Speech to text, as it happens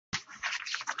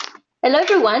Hello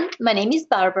everyone, my name is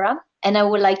Barbara and I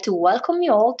would like to welcome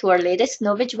you all to our latest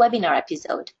Novedge webinar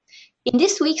episode. In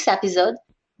this week's episode,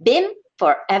 BIM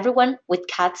for everyone with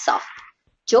Cadsoft.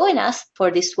 Join us for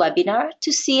this webinar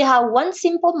to see how one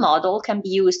simple model can be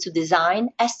used to design,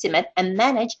 estimate and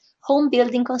manage home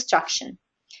building construction.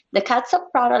 The Cadsoft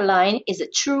product line is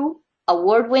a true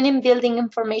award-winning building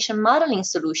information modeling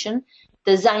solution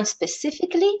designed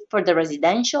specifically for the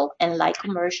residential and light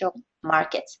commercial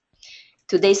markets.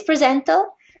 Today's presenter,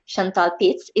 Chantale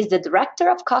Pitts, is the Director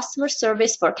of Customer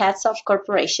Service for Cadsoft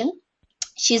Corporation.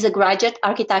 She's a graduate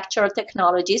architectural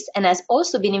technologist and has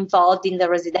also been involved in the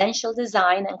residential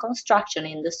design and construction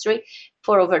industry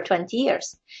for over 20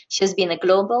 years. She has been a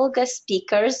global guest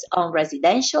speaker on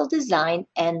residential design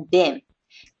and BIM.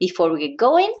 Before we get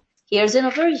going, here's an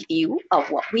overview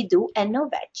of what we do at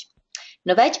Novedge.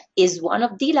 Novedge is one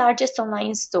of the largest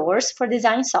online stores for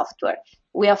design software.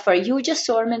 We offer a huge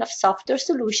assortment of software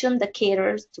solutions that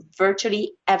caters to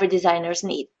virtually every designer's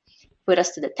need. Put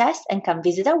us to the test and come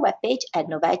visit our webpage at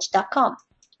novedge.com.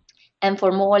 And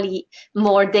for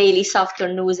more daily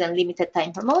software news and limited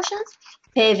time promotions,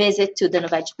 pay a visit to the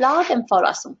Novedge blog and follow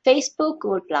us on Facebook,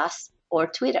 Google+, or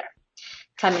Twitter.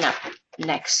 Coming up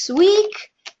next week,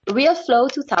 Real Flow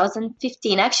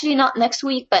 2015. Actually, not next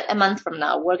week, but a month from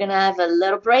now. We're going to have a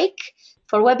little break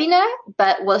for webinar,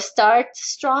 but we'll start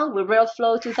strong with Real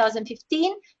Flow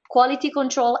 2015, quality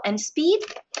control and speed.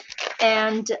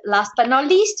 And last but not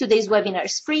least, today's webinar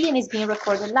is free and is being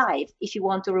recorded live. If you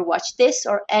want to rewatch this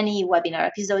or any webinar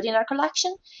episode in our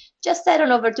collection, just head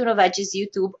on over to Novedge's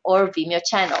YouTube or Vimeo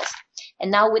channels.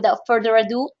 And now, without further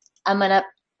ado, I'm going to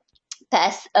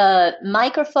pass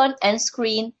microphone and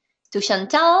screen to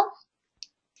Chantale.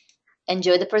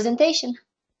 Enjoy the presentation.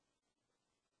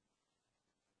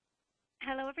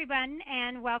 Hello everyone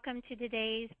and welcome to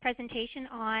today's presentation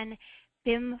on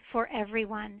BIM for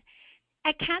everyone.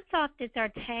 At Cadsoft, it's our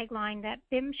tagline that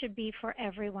BIM should be for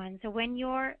everyone. So when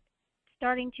you're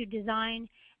starting to design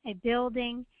a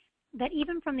building, that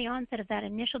even from the onset of that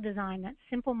initial design, that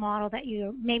simple model that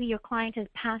maybe your client has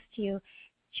passed to you,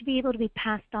 should be able to be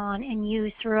passed on and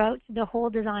used throughout the whole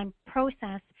design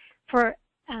process for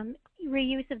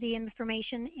reuse of the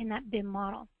information in that BIM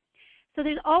model. So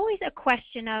there's always a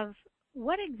question of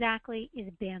what exactly is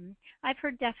BIM? I've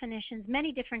heard definitions,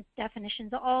 many different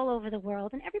definitions all over the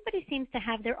world, and everybody seems to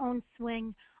have their own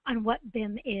swing on what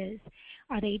BIM is.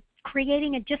 Are they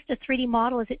creating just a 3D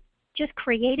model? Is it just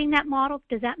creating that model?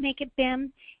 Does that make it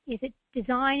BIM? Is it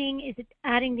designing? Is it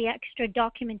adding the extra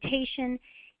documentation?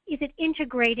 Is it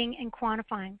integrating and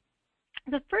quantifying?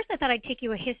 So first I thought I'd take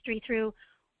you a history through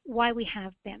why we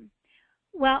have BIM.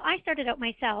 Well, I started out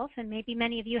myself, and maybe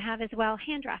many of you have as well,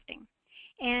 hand drafting.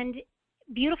 And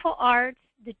beautiful art,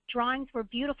 the drawings were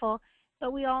beautiful,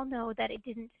 but we all know that it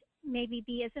didn't maybe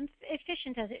be as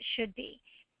efficient as it should be.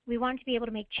 We wanted to be able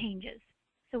to make changes.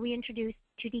 So we introduced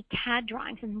 2D CAD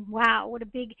drawings, and wow, what a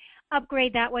big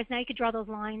upgrade that was. Now you could draw those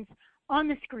lines on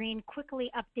the screen,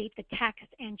 quickly update the text,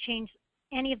 and change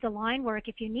any of the line work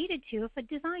if you needed to if a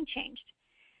design changed.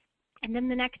 And then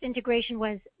the next integration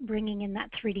was bringing in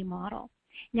that 3D model.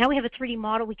 Now we have a 3D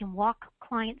model. We can walk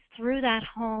clients through that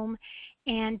home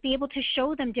and be able to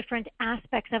show them different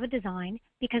aspects of a design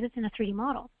because it's in a 3D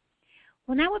model.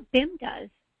 Well, now what BIM does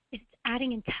is it's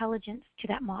adding intelligence to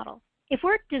that model. If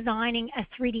we're designing a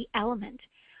 3D element,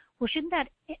 well, shouldn't that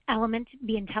element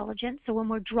be intelligent? So when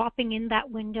we're dropping in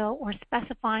that window or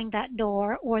specifying that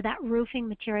door or that roofing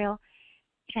material,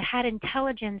 if it had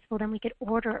intelligence, well, then we could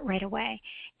order it right away,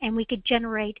 and we could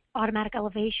generate automatic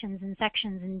elevations and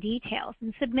sections and details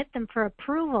and submit them for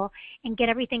approval and get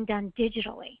everything done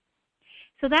digitally.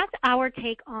 So that's our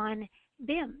take on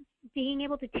BIM, being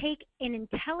able to take an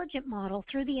intelligent model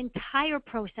through the entire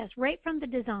process, right from the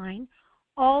design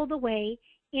all the way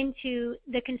into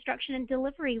the construction and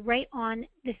delivery right on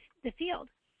the field.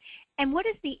 And what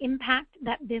is the impact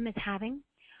that BIM is having?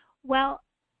 Well,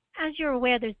 as you're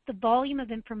aware, the volume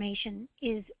of information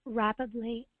is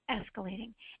rapidly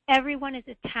escalating. Everyone is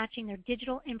attaching their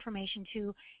digital information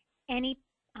to any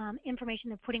information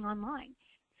they're putting online.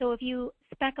 So if you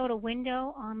spec out a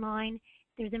window online,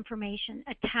 there's information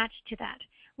attached to that.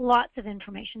 Lots of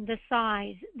information, the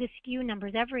size, the SKU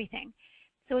numbers, everything.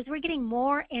 So as we're getting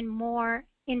more and more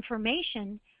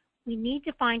information, we need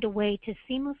to find a way to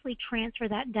seamlessly transfer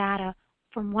that data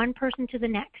from one person to the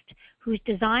next, who's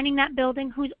designing that building,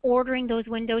 who's ordering those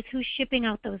windows, who's shipping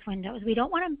out those windows. We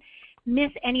don't want to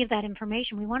miss any of that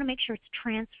information. We want to make sure it's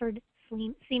transferred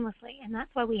seamlessly, and that's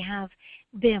why we have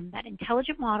BIM, that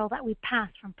intelligent model that we pass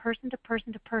from person to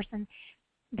person to person.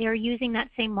 They're using that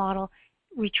same model,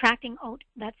 retracting out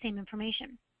that same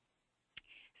information.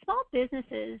 Small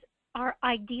businesses are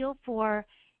ideal for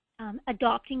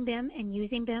adopting BIM and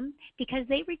using BIM because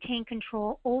they retain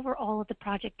control over all of the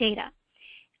project data.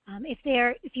 If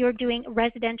you're doing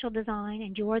residential design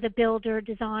and you're the builder,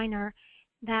 designer,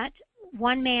 that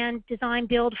one-man design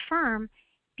build firm,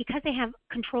 because they have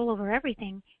control over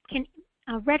everything, can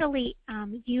readily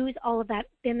use all of that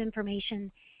BIM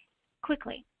information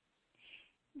quickly.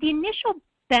 The initial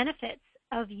benefits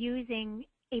of using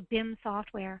a BIM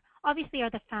software obviously are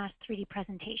the fast 3D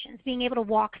presentations, being able to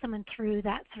walk someone through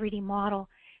that 3D model.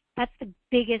 That's the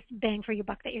biggest bang for your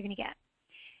buck that you're going to get.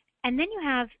 And then you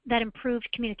have that improved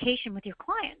communication with your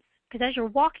clients, because as you're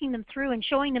walking them through and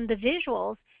showing them the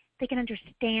visuals, they can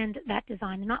understand that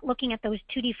design. They're not looking at those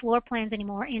 2D floor plans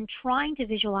anymore and trying to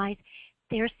visualize.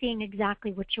 They're seeing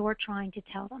exactly what you're trying to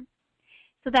tell them.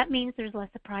 So that means there's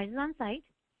less surprises on site,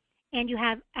 and you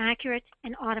have accurate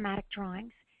and automatic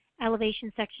drawings,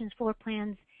 elevation sections, floor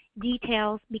plans,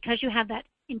 details. Because you have that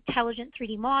intelligent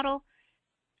 3D model,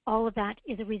 all of that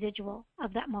is a residual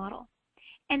of that model.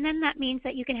 And then that means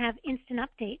that you can have instant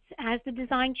updates as the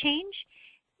design change.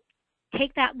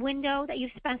 Take that window that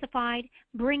you've specified,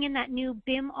 bring in that new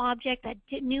BIM object, that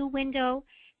new window,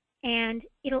 and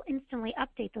it'll instantly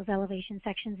update those elevation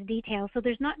sections and details. So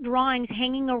there's not drawings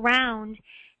hanging around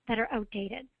that are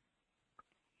outdated.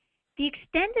 The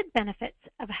extended benefits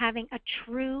of having a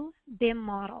true BIM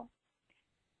model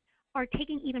are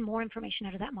taking even more information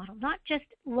out of that model, not just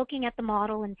looking at the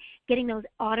model and getting those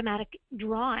automatic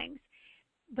drawings,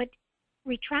 but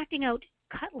retracting out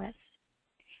cut lists.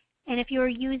 And if you're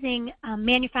using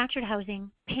manufactured housing,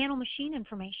 panel machine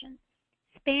information,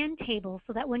 span tables,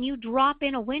 so that when you drop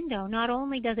in a window, not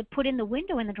only does it put in the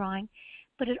window in the drawing,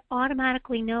 but it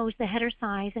automatically knows the header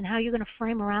size and how you're going to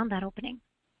frame around that opening.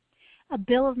 A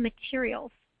bill of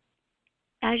materials.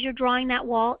 As you're drawing that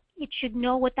wall, it should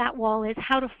know what that wall is,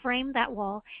 how to frame that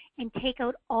wall, and take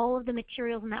out all of the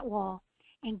materials in that wall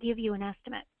and give you an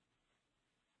estimate.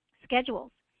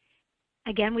 Schedules.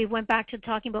 Again, we went back to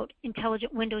talking about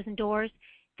intelligent windows and doors.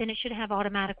 Then it should have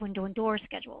automatic window and door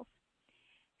schedules.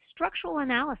 Structural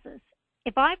analysis.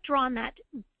 If I've drawn that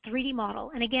 3D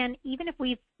model, and again, even if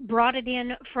we've brought it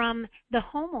in from the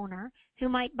homeowner who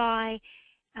might buy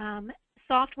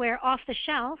software off the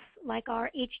shelf, like our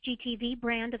HGTV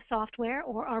brand of software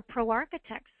or our Pro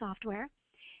Architect software,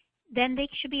 then they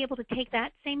should be able to take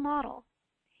that same model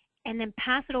and then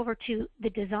pass it over to the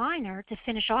designer to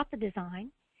finish off the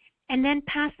design, and then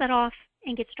pass that off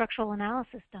and get structural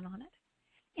analysis done on it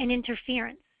and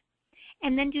interference.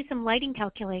 And then do some lighting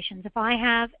calculations. If I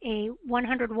have a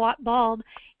 100-watt bulb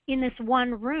in this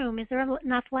one room, is there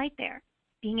enough light there?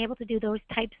 Being able to do those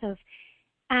types of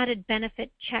added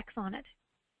benefit checks on it.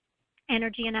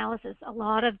 Energy analysis. A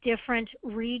lot of different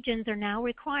regions are now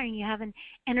requiring you have an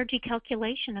energy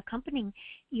calculation accompanying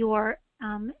your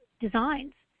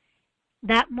designs.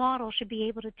 That model should be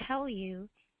able to tell you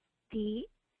the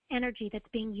energy that's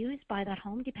being used by that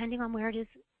home depending on where it is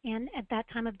and at that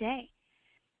time of day.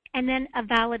 And then a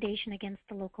validation against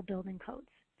the local building codes.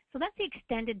 So that's the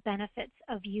extended benefits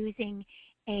of using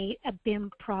a BIM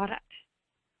product.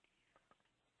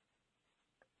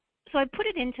 So I put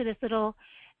it into this little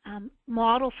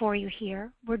model for you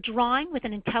here. We're drawing with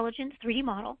an intelligent 3D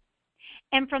model.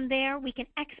 And from there, we can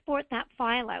export that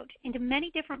file out into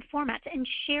many different formats and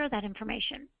share that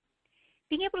information.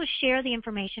 Being able to share the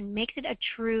information makes it a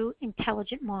true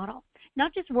intelligent model.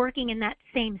 Not just working in that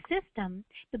same system,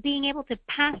 but being able to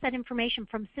pass that information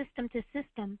from system to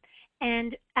system.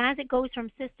 And as it goes from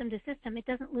system to system, it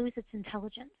doesn't lose its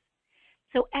intelligence.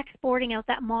 So exporting out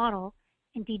that model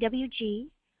in DWG,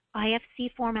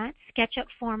 IFC format, SketchUp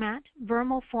format,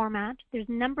 Vermo format. There's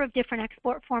a number of different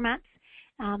export formats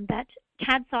that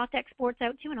Cadsoft exports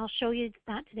out to, and I'll show you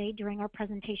that today during our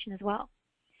presentation as well.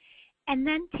 And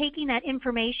then taking that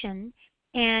information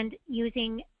and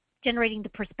generating the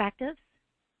perspectives,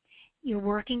 your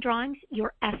working drawings,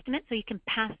 your estimate, so you can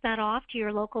pass that off to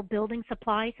your local building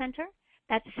supply center,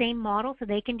 that same model, so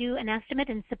they can do an estimate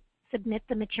and submit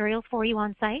the materials for you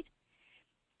on site,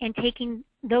 and taking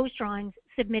those drawings,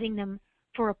 submitting them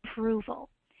for approval.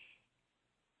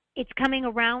 It's coming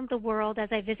around the world as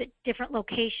I visit different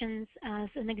locations. As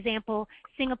an example,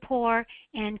 Singapore,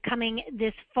 and coming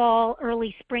this fall,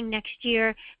 early spring next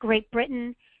year, Great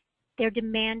Britain. They're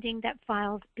demanding that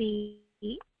files be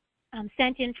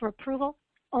sent in for approval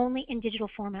only in digital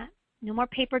format. No more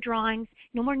paper drawings,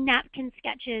 no more napkin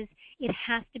sketches. It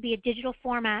has to be a digital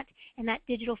format, and that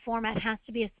digital format has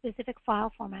to be a specific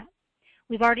file format.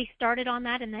 We've already started on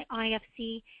that in the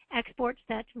IFC exports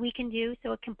that we can do,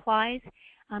 so it complies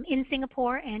in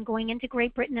Singapore and going into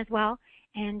Great Britain as well.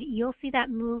 And you'll see that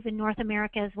move in North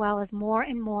America as well, as more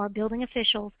and more building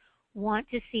officials want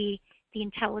to see the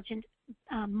intelligent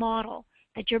model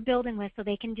that you're building with so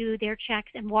they can do their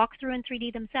checks and walk through in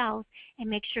 3D themselves and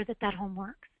make sure that that home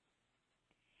works.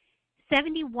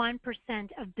 71%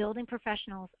 of building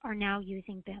professionals are now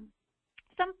using BIM.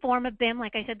 Some form of BIM,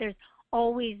 like I said, there's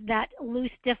always that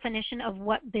loose definition of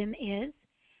what BIM is,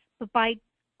 but by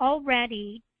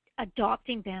already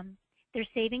adopting BIM, they're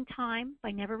saving time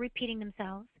by never repeating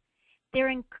themselves. They're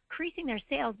increasing their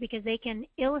sales because they can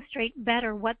illustrate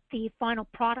better what the final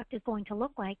product is going to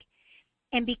look like.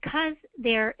 And because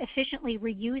they're efficiently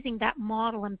reusing that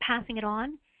model and passing it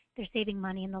on, they're saving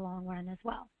money in the long run as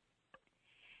well.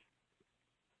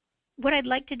 What I'd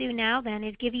like to do now then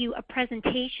is give you a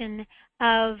presentation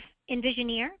of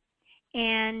Envisioneer,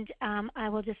 and I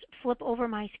will just flip over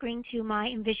my screen to my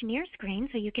Envisioneer screen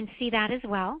so you can see that as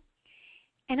well.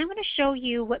 And I'm going to show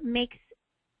you what makes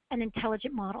an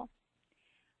intelligent model.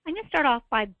 I'm going to start off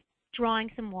by drawing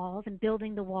some walls and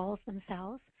building the walls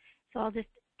themselves. So I'll just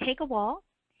take a wall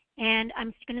and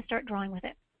I'm just going to start drawing with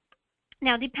it.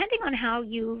 Now, depending on how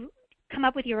you come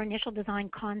up with your initial design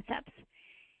concepts,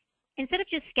 instead of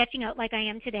just sketching out like I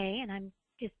am today and I'm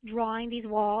just drawing these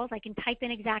walls, I can type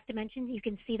in exact dimensions. You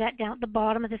can see that down at the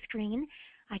bottom of the screen.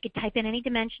 I could type in any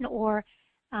dimension or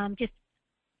just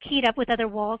key it up with other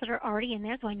walls that are already in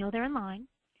there so I know they're in line.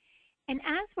 And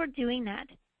as we're doing that,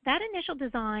 that initial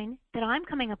design that I'm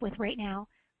coming up with right now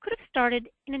could have started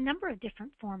in a number of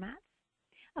different formats.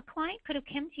 A client could have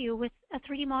come to you with a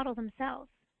 3D model themselves.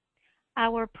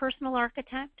 Our personal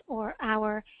architect or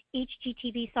our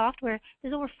HGTV software,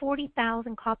 there's over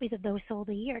 40,000 copies of those sold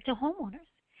a year to homeowners.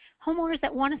 Homeowners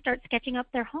that want to start sketching up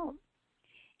their home.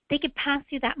 They could pass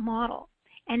you that model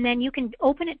and then you can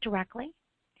open it directly,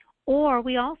 or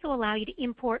we also allow you to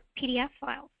import PDF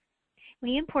files.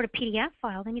 When you import a PDF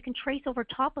file, then you can trace over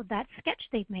top of that sketch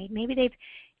they've made. Maybe they've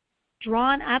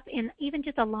drawn up in even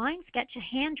just a line sketch, a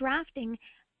hand drafting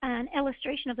an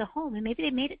illustration of the home, and maybe they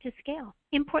made it to scale.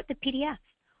 Import the PDF.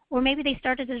 Or maybe they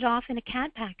started it off in a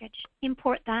CAD package.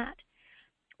 Import that.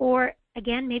 Or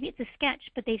again, maybe it's a sketch,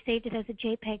 but they saved it as a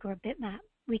JPEG or a bitmap.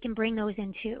 We can bring those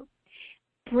in too.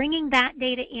 Bringing that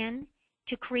data in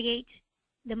to create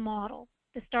the model,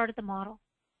 the start of the model.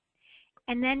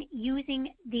 And then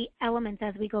using the elements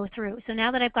as we go through. So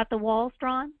now that I've got the walls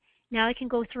drawn, now I can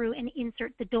go through and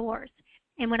insert the doors.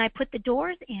 And when I put the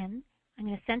doors in, I'm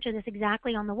going to center this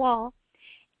exactly on the wall.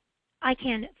 I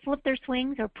can flip their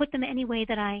swings or put them any way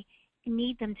that I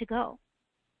need them to go.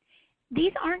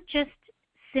 These aren't just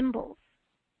symbols.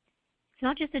 It's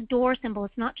not just a door symbol.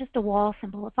 It's not just a wall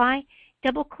symbol. If I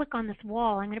double click on this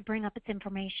wall, I'm going to bring up its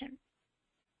information.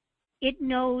 It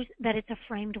knows that it's a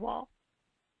framed wall.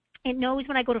 It knows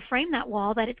when I go to frame that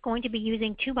wall that it's going to be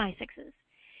using 2x6s.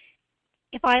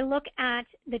 If I look at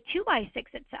the 2x6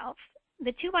 itself,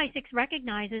 the 2x6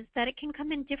 recognizes that it can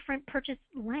come in different purchase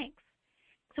lengths.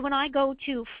 So when I go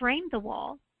to frame the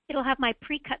wall, it'll have my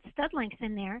pre-cut stud lengths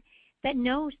in there that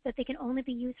knows that they can only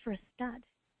be used for a stud.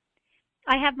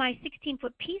 I have my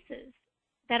 16-foot pieces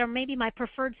that are maybe my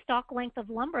preferred stock length of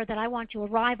lumber that I want to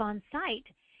arrive on site,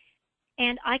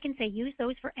 and I can say use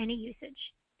those for any usage,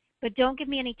 but don't give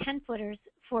me any 10-footers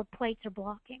for plates or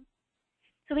blocking.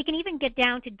 So we can even get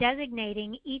down to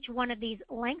designating each one of these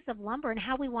lengths of lumber and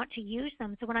how we want to use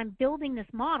them. So when I'm building this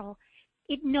model,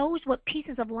 it knows what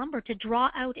pieces of lumber to draw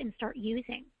out and start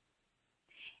using.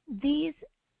 These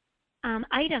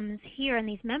items here and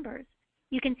these members,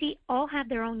 you can see all have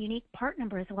their own unique part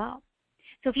number as well.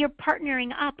 So if you're partnering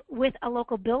up with a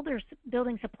local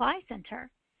building supply center,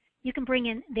 you can bring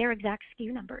in their exact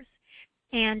SKU numbers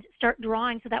and start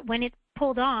drawing so that when it's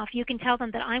pulled off, you can tell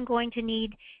them that I'm going to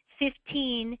need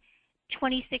 15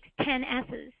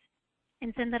 2610S's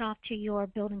and send that off to your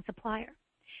building supplier.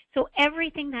 So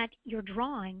everything that you're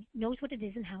drawing knows what it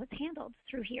is and how it's handled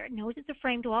through here. It knows it's a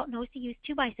framed wall, it knows to use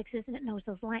 2x6s, and it knows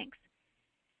those lengths.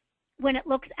 When it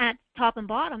looks at top and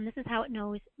bottom, this is how it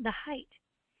knows the height.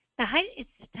 The height it's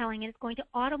telling it it's going to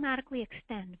automatically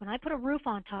extend. When I put a roof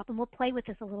on top, and we'll play with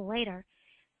this a little later,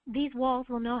 these walls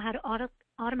will know how to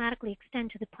automatically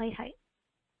extend to the plate height.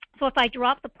 So if I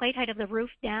drop the plate height of the roof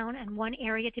down in one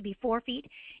area to be 4 feet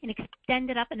and extend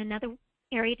it up in another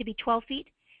area to be 12 feet,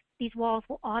 these walls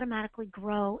will automatically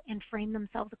grow and frame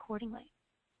themselves accordingly.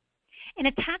 And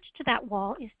attached to that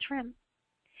wall is trim.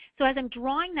 So as I'm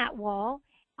drawing that wall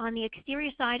on the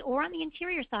exterior side or on the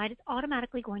interior side, it's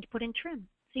automatically going to put in trim.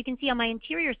 So you can see on my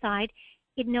interior side,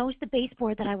 it knows the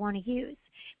baseboard that I want to use.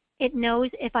 It knows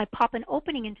if I pop an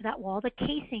opening into that wall, the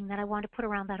casing that I want to put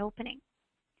around that opening.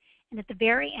 And at the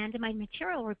very end of my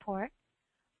material report,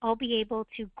 I'll be able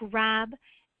to grab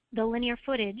the linear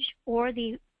footage or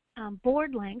the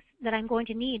board lengths that I'm going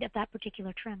to need of that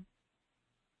particular trim.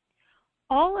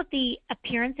 all of the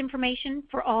appearance information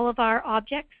for all of our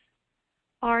objects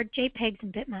are JPEGs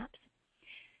and bitmaps.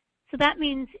 So that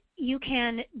means you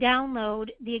can download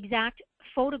the exact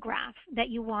photograph that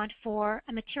you want for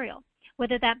a material,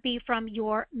 whether that be from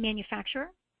your manufacturer,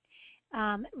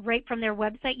 right from their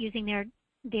website using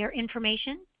their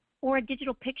information, or a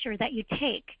digital picture that you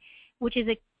take, which is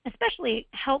especially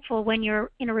helpful when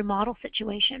you're in a remodel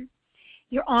situation.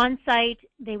 You're on site,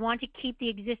 they want to keep the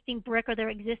existing brick or their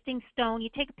existing stone, you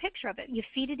take a picture of it, you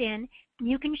feed it in, and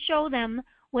you can show them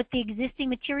what the existing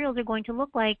materials are going to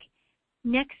look like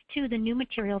next to the new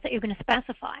materials that you're going to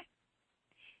specify.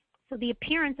 So the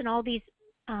appearance and all these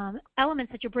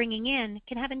elements that you're bringing in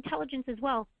can have intelligence as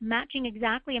well, matching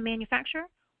exactly a manufacturer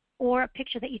or a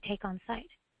picture that you take on site.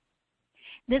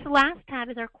 This last tab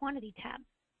is our quantity tab.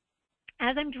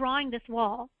 As I'm drawing this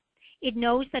wall, it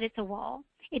knows that it's a wall.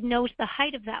 It knows the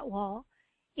height of that wall.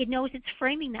 It knows it's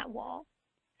framing that wall.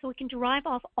 So it can derive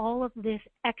off all of this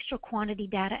extra quantity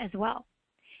data as well.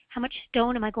 How much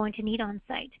stone am I going to need on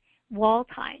site? Wall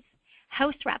ties.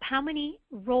 House wrap. How many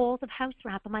rolls of house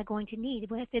wrap am I going to need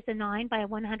if it's a 9 by a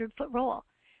 100-foot roll?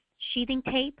 Sheathing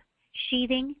tape,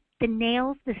 sheathing, the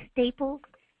nails, the staples.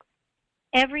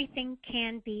 Everything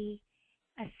can be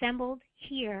assembled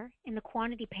here in the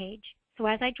quantity page. So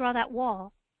as I draw that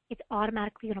wall, it's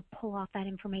automatically going to pull off that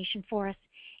information for us,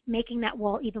 making that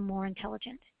wall even more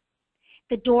intelligent.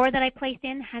 The door that I placed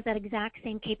in has that exact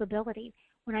same capability.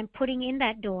 When I'm putting in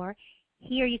that door,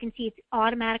 here you can see it's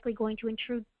automatically going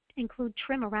to include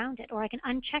trim around it, or I can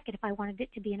uncheck it if I wanted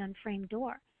it to be an unframed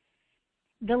door.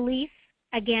 The leaf,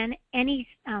 again, any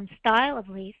style of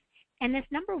leaf, and this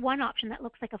number 1 option that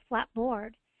looks like a flat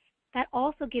board, that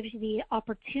also gives you the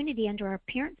opportunity under our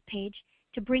appearance page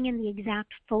to bring in the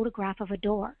exact photograph of a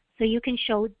door. So you can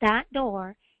show that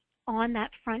door on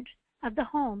that front of the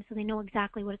home so they know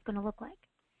exactly what it's going to look like.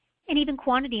 And even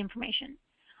quantity information.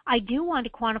 I do want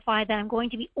to quantify that I'm going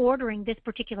to be ordering this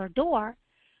particular door,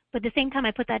 but at the same time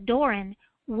I put that door in,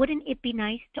 wouldn't it be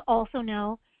nice to also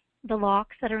know the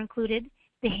locks that are included,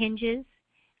 the hinges,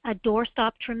 a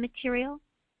doorstop trim material?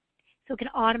 So it can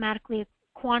automatically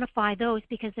quantify those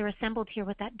because they're assembled here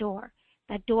with that door.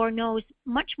 That door knows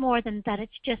much more than that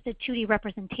it's just a 2D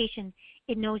representation.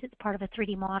 It knows it's part of a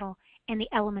 3D model and the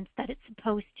elements that it's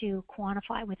supposed to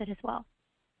quantify with it as well.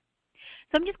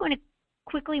 So I'm just going to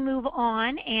quickly move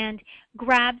on and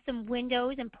grab some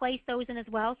windows and place those in as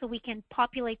well so we can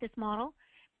populate this model.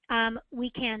 We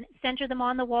can center them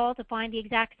on the wall to find the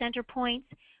exact center points.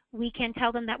 We can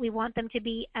tell them that we want them to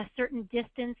be a certain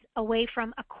distance away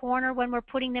from a corner when we're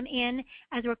putting them in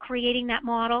as we're creating that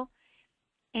model.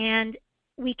 And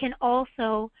we can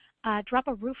also drop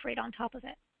a roof right on top of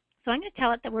it. So I'm going to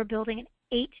tell it that we're building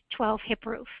an 8-12 hip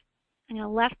roof. I'm going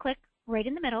to left click right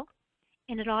in the middle,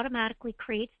 and it automatically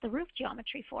creates the roof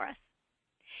geometry for us.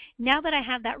 Now that I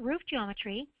have that roof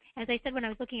geometry, as I said when I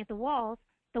was looking at the walls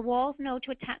know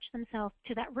to attach themselves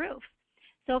to that roof.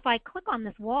 So if I click on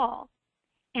this wall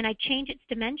and I change its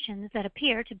dimensions that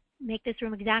appear to make this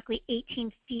room exactly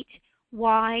 18 feet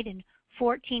wide and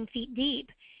 14 feet deep,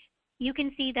 you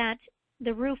can see that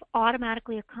the roof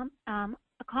automatically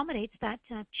accommodates that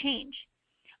change.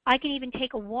 I can even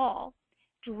take a wall,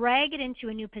 drag it into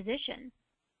a new position,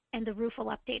 and the roof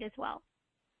will update as well.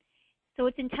 So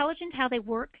it's intelligent how they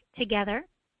work together.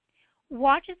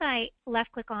 Watch as I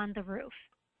left click on the roof.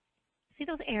 See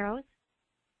those arrows?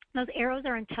 Those arrows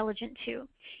are intelligent too.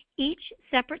 Each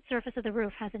separate surface of the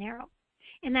roof has an arrow,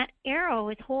 and that arrow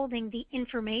is holding the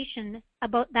information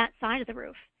about that side of the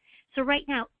roof. So right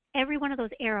now, every one of those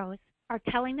arrows are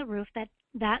telling the roof that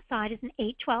that side is an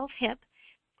 8-12 hip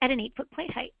at an 8-foot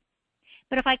plate height.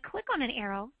 But if I click on an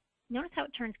arrow, notice how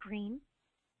it turns green?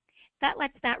 That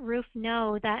lets that roof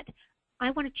know that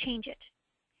I want to change it.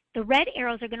 The red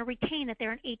arrows are going to retain that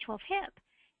they're an 8-12 hip.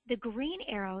 The green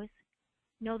arrows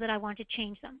know that I want to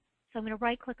change them. So I'm going to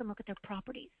right click and look at their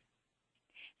properties.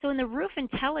 So in the roof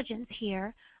intelligence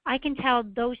here, I can tell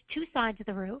those two sides of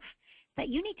the roof that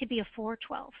you need to be a 4-12,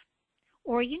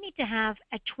 or you need to have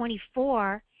a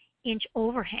 24-inch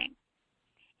overhang.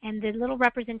 And the little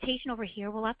representation over here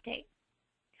will update.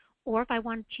 Or if I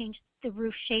want to change the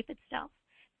roof shape itself,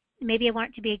 maybe I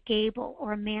want it to be a gable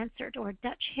or a mansard or a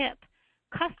Dutch hip.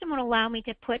 Custom would allow me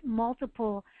to put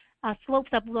multiple slopes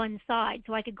up one side,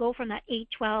 so I could go from that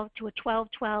 8-12 to a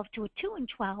 12-12 to a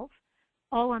 2-12,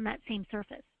 all on that same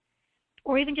surface.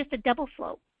 Or even just a double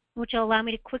slope, which will allow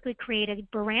me to quickly create a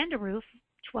veranda roof,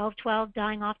 12-12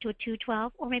 dying off to a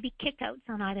 2-12, or maybe kickouts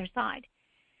on either side.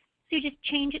 So you just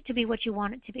change it to be what you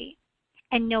want it to be.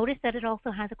 And notice that it also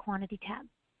has a quantity tab.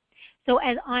 So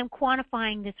as I'm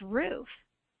quantifying this roof,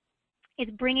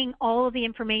 It's bringing all of the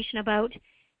information about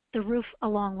the roof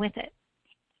along with it.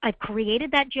 I've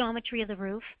created that geometry of the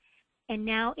roof, and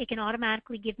now it can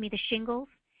automatically give me the shingles,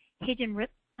 hip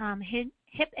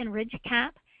and ridge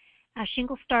cap,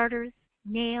 shingle starters,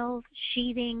 nails,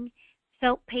 sheathing,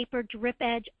 felt paper, drip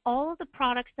edge, all of the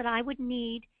products that I would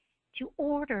need to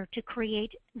order to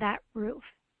create that roof.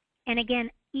 And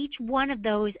again, each one of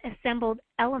those assembled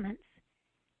elements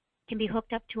can be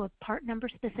hooked up to a part number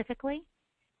specifically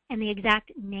and the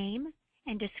exact name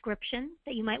and description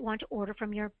that you might want to order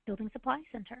from your building supply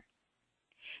center.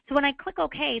 So when I click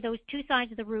OK, those two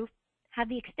sides of the roof have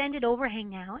the extended overhang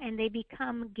now, and they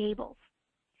become gables.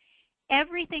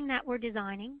 Everything that we're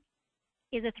designing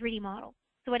is a 3D model.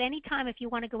 So at any time, if you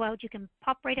want to go out, you can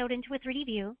pop right out into a 3D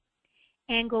view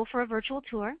and go for a virtual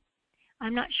tour.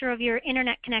 I'm not sure of your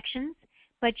internet connections,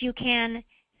 but you can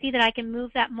see that I can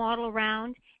move that model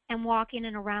around and walk in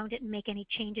and around it and make any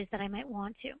changes that I might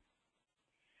want to.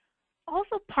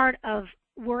 Also, part of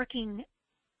working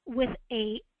with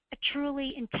a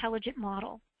truly intelligent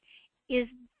model is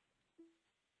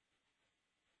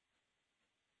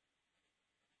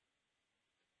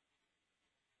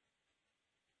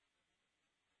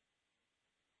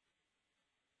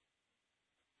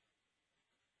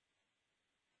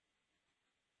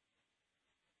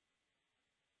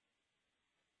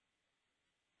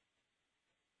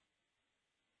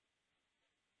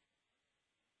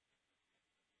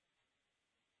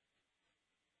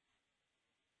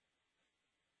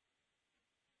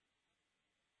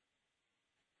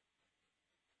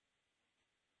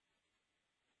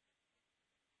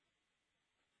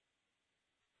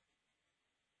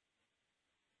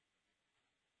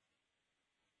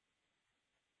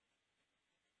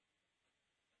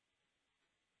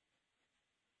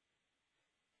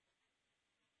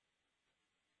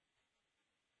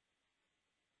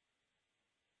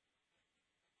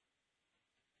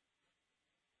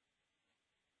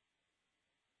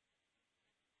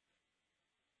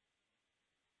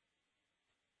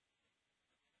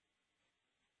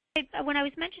when I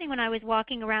was mentioning when I was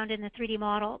walking around in the 3D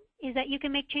model is that you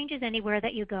can make changes anywhere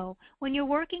that you go. When you're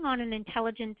working on an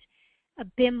intelligent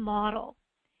BIM model,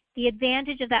 the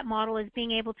advantage of that model is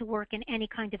being able to work in any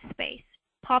kind of space.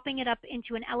 Popping it up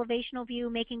into an elevational view,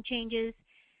 making changes.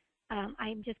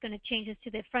 I'm just going to change this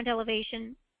to the front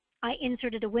elevation. I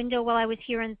inserted a window while I was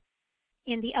here in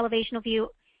the elevational view.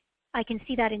 I can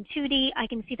see that in 2D. I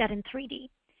can see that in 3D.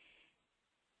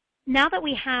 Now that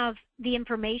we have the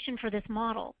information for this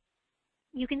model,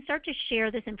 you can start to share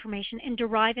this information and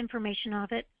derive information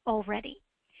of it already.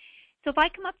 So if I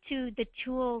come up to the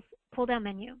Tools pull-down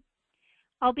menu,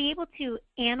 I'll be able to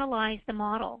analyze the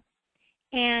model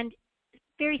and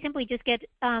very simply just get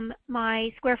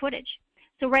my square footage.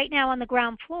 So right now on the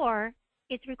ground floor,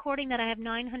 it's recording that I have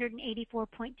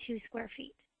 984.2 square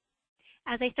feet.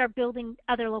 As I start building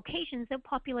other locations, they'll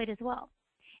populate as well.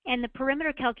 And the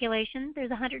perimeter calculation, there's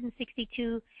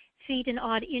 162 feet and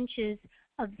odd inches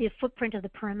of the footprint of the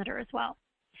perimeter as well.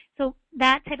 So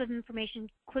that type of information,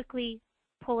 quickly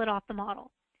pull it off the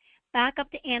model. Back up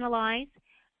to Analyze,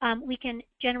 we can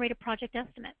generate a project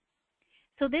estimate.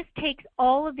 So this takes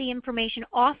all of the information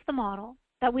off the model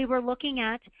that we were looking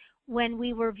at when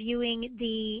we were viewing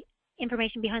the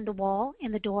information behind the wall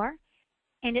and the door,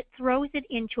 and it throws it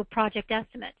into a project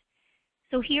estimate.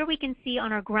 So here we can see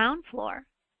on our ground floor,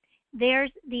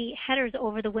 there's the headers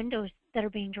over the windows that are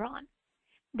being drawn.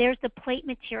 There's the plate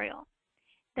material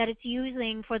that it's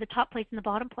using for the top plates and the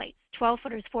bottom plates, 12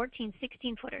 footers, 14,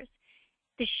 16 footers.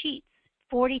 The sheets,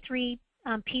 43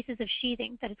 pieces of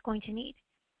sheathing that it's going to need.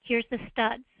 Here's the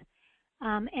studs,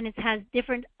 and it has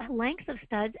different lengths of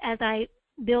studs as I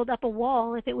build up a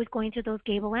wall if it was going to those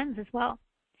gable ends as well.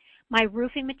 My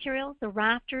roofing materials, the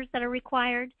rafters that are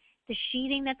required, the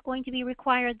sheathing that's going to be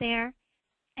required there,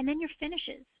 and then your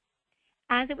finishes.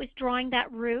 As it was drawing that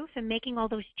roof and making all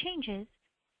those changes,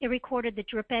 it recorded the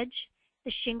drip edge,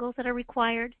 the shingles that are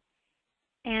required,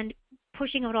 and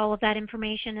pushing out all of that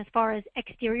information as far as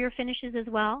exterior finishes as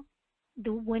well,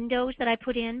 the windows that I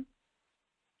put in,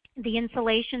 the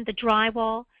insulation, the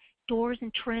drywall, doors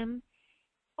and trim.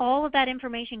 All of that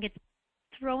information gets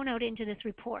thrown out into this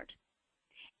report.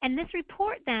 And this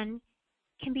report then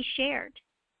can be shared.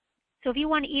 So if you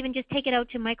want to even just take it out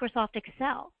to Microsoft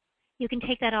Excel, you can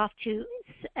take that off to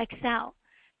Excel.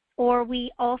 Or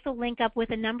we also link up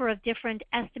with a number of different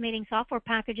estimating software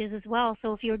packages as well.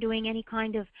 So if you're doing any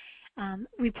kind of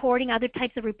reporting, other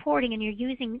types of reporting, and you're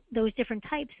using those different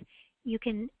types, you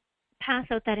can pass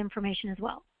out that information as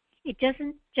well. It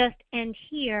doesn't just end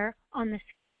here on the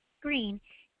screen.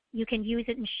 You can use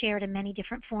it and share it in many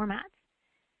different formats.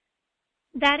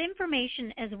 That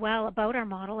information as well about our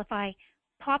model, if I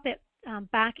pop it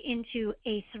back into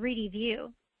a 3D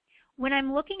view, when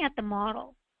I'm looking at the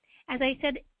model, as I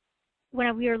said,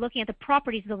 when we were looking at the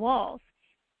properties of the walls,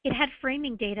 it had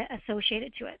framing data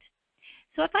associated to it.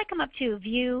 So if I come up to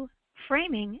View,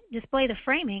 Framing, Display the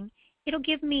Framing, it'll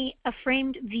give me a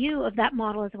framed view of that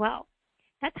model as well.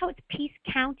 That's how it's piece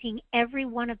counting every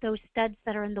one of those studs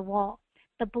that are in the wall,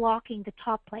 the blocking, the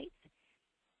top plates.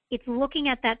 It's looking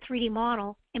at that 3D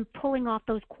model and pulling off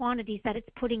those quantities that it's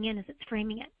putting in as it's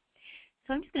framing it.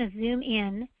 So I'm just going to zoom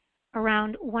in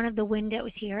around one of the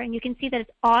windows here, and you can see that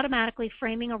it's automatically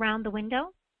framing around the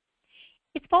window.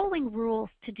 It's following rules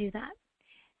to do that.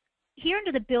 Here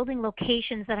under the building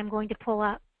locations that I'm going to pull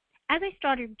up, as I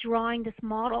started drawing this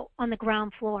model on the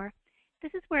ground floor,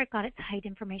 this is where it got its height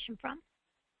information from.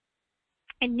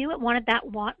 I knew it wanted that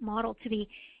model to be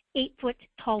 8-foot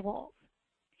tall walls.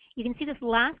 You can see this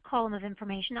last column of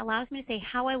information allows me to say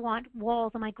how I want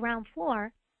walls on my ground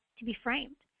floor to be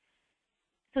framed.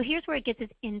 So here's where it gets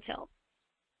its infill.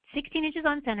 16 inches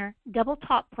on center, double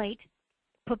top plate,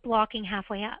 put blocking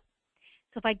halfway up.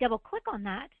 So if I double click on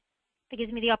that, it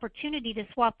gives me the opportunity to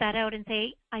swap that out and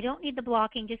say, I don't need the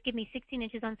blocking, just give me 16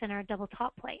 inches on center, a double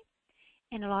top plate.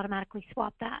 And it'll automatically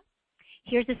swap that.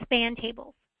 Here's the span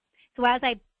tables. So as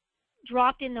I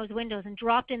dropped in those windows and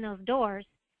dropped in those doors,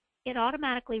 it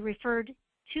automatically referred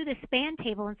to the span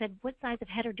table and said, what size of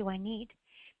header do I need?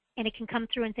 And it can come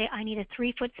through and say, I need a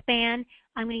 3-foot span,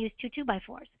 I'm going to use 2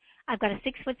 2x4s. I've got a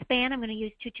 6-foot span, I'm going to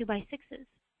use 2 2x6s.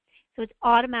 So it's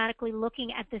automatically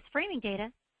looking at this framing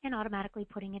data and automatically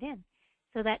putting it in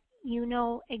so that you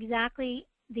know exactly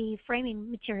the framing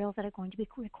materials that are going to be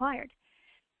required.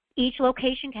 Each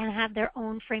location can have their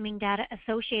own framing data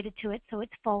associated to it, so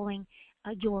it's following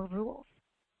your rules.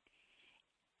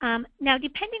 Now,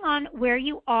 depending on where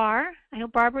you are, I know,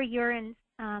 Barbara, you're in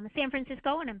San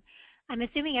Francisco, and I'm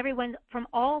assuming everyone's from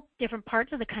all different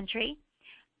parts of the country.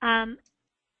 When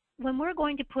we're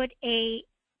going to put a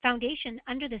foundation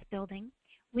under this building,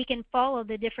 we can follow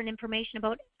the different information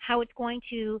about how it's going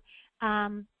to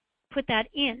put that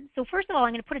in. So first of all,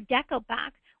 I'm going to put a deck out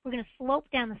back. We're going to slope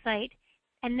down the site,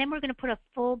 and then we're going to put a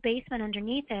full basement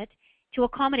underneath it to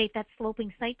accommodate that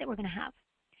sloping site that we're going to have.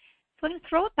 So I'm going to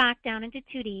throw it back down into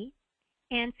 2D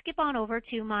and skip on over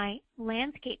to my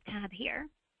Landscape tab here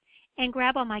and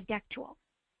grab on my Deck tool.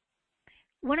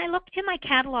 When I look to my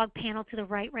catalog panel to the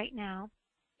right now,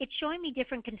 it's showing me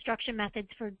different construction methods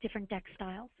for different deck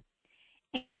styles.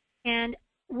 And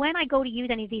when I go to use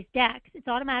any of these decks, it's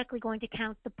automatically going to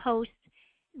count the posts,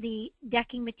 the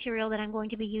decking material that I'm going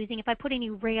to be using. If I put any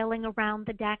railing around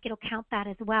the deck, it'll count that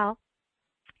as well.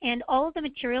 And all of the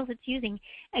materials it's using,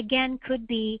 again, could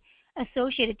be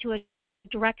associated to a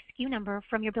direct SKU number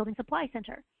from your building supply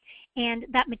center. And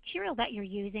that material that you're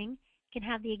using can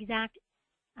have the exact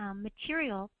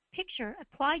material picture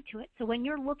applied to it. So when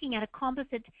you're looking at a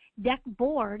composite deck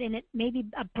board, and it may be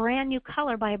a brand new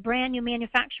color by a brand new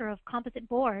manufacturer of composite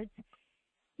boards,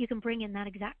 you can bring in that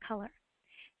exact color.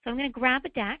 So I'm going to grab a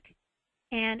deck,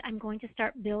 and I'm going to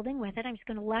start building with it. I'm just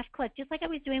going to left click, just like I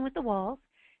was doing with the walls.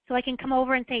 So I can come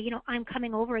over and say, you know, I'm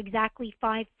coming over exactly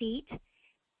 5 feet.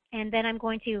 And then I'm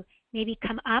going to maybe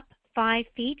come up 5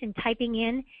 feet and typing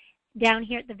in down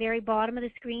here at the very bottom of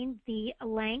the screen the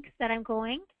length that I'm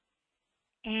going.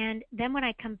 And then when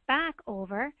I come back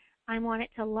over, I want it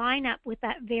to line up with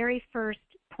that very first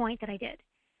point that I did.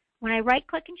 When I right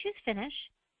click and choose Finish,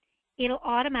 it'll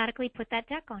automatically put that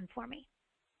deck on for me.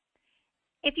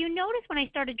 If you notice, when I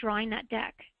started drawing that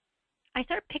deck, I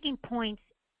started picking points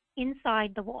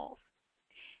inside the walls.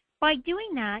 By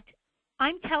doing that,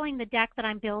 I'm telling the deck that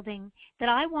I'm building that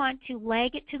I want to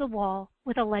leg it to the wall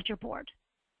with a ledger board.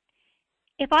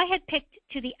 If I had picked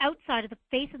to the outside of the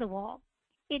face of the wall,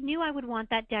 it knew I would want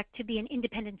that deck to be an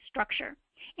independent structure,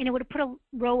 and it would have put a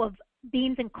row of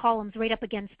beams and columns right up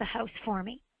against the house for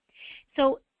me.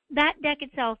 So that deck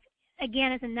itself,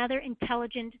 again, is another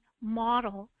intelligent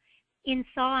model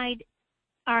inside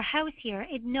our house here.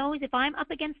 It knows if I'm up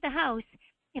against the house,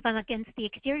 if I'm against the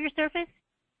exterior surface,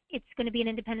 it's going to be an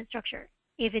independent structure.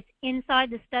 If it's inside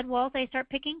the stud walls I start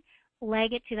picking,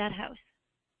 leg it to that house.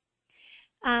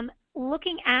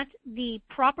 Looking at the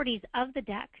properties of the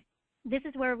deck, this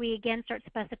is where we again start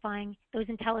specifying those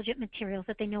intelligent materials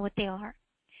that they know what they are.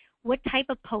 What type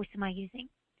of post am I using?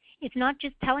 It's not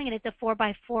just telling it it's a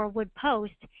 4x4 wood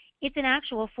post. It's an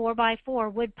actual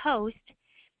 4x4 wood post,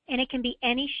 and it can be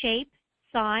any shape,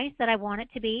 size that I want it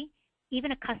to be,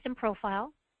 even a custom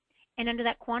profile. And under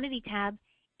that quantity tab,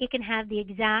 it can have the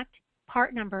exact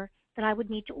part number that I would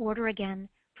need to order again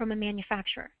from a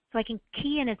manufacturer. So I can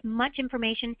key in as much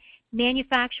information,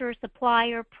 manufacturer,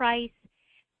 supplier, price,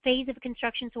 phase of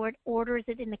construction, so it orders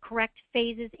it in the correct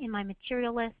phases in my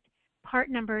material list, part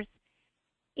numbers.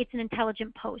 It's an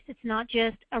intelligent post. It's not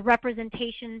just a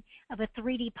representation of a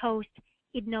 3D post.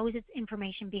 It knows its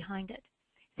information behind it.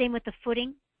 Same with the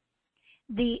footing,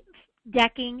 the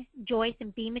decking, joist,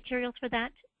 and beam materials for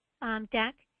that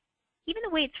deck. Even the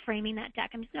way it's framing that deck,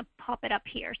 I'm just going to pop it up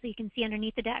here so you can see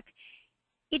underneath the deck.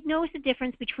 It knows the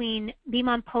difference between beam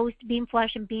on post, beam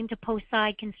flush, and beam to post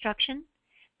side construction.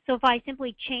 So if I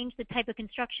simply change the type of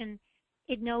construction,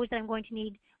 it knows that I'm going to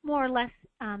need more or less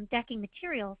decking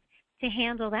materials to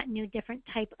handle that new different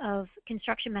type of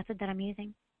construction method that I'm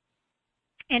using.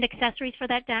 And accessories for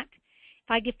that deck.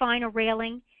 If I define a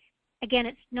railing, again,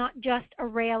 it's not just a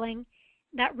railing.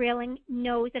 That railing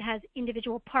knows it has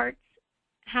individual parts,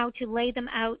 how to lay them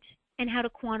out, and how to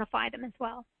quantify them as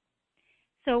well.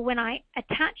 So when I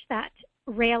attach that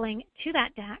railing to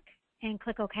that deck and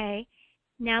click OK,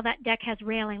 now that deck has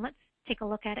railing. Let's take a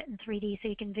look at it in 3D so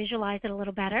you can visualize it a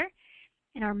little better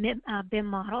in our BIM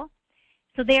model.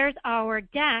 So there's our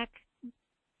deck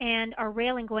and our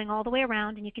railing going all the way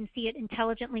around, and you can see it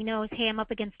intelligently knows, hey, I'm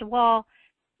up against a wall.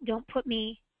 Don't put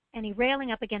me any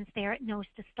railing up against there. It knows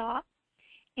to stop.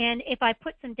 And if I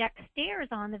put some deck stairs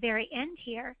on the very end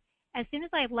here, as soon as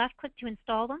I left click to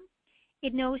install them,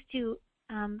 it knows to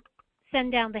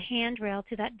send down the handrail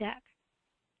to that deck.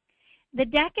 The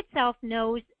deck itself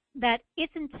knows that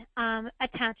it's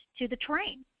attached to the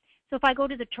terrain. So if I go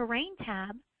to the Terrain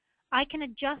tab, I can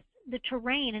adjust the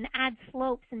terrain and add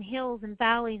slopes and hills and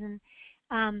valleys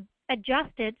and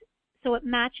adjust it so it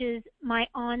matches my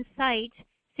on-site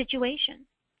situation.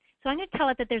 So I'm going to tell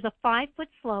it that there's a 5-foot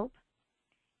slope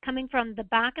coming from the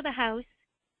back of the house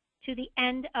to the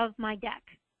end of my deck.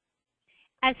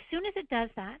 As soon as it does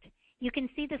that, you can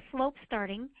see the slope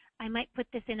starting. I might put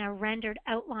this in a rendered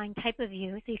outline type of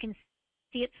view so you can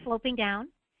see it sloping down.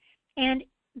 And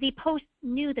the post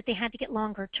knew that they had to get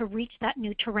longer to reach that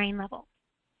new terrain level.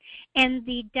 And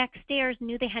the deck stairs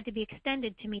knew they had to be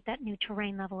extended to meet that new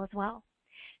terrain level as well.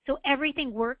 So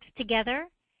everything works together.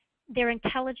 They're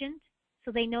intelligent,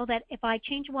 so they know that if I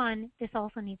change one, this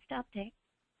also needs to update.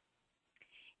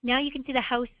 Now you can see the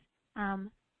house kind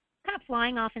of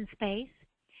flying off in space.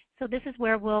 So this is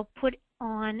where we'll put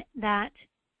on that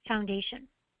foundation.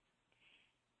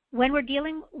 When we're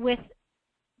dealing with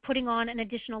putting on an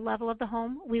additional level of the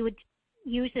home, we would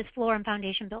use this floor and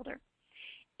foundation builder.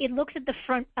 It looks at the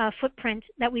front footprint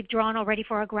that we've drawn already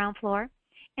for our ground floor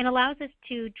and allows us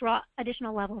to draw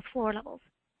additional levels, floor levels,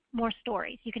 more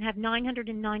stories. You can have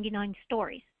 999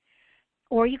 stories,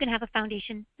 or you can have a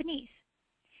foundation beneath.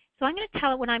 So I'm going to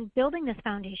tell it when I'm building this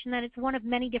foundation that it's one of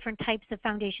many different types of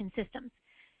foundation systems.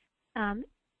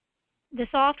 The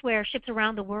software ships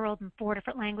around the world in 4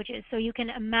 different languages, so you can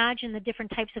imagine the different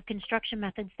types of construction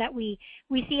methods that we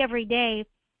see every day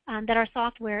that our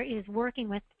software is working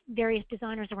with various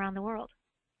designers around the world.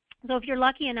 So if you're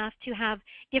lucky enough to have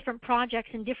different projects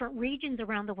in different regions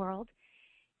around the world,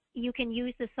 you can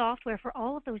use the software for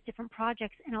all of those different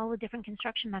projects and all the different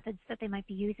construction methods that they might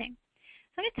be using.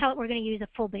 So I'm going to tell it we're going to use a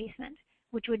full basement,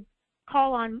 which would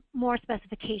call on more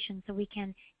specifications so we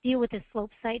can deal with this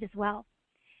slope site as well.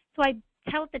 So I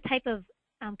tell it the type of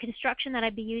construction that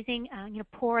I'd be using,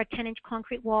 pour a 10-inch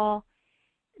concrete wall,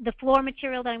 the floor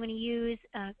material that I'm going to use,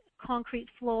 concrete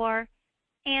floor,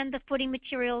 and the footing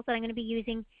materials that I'm going to be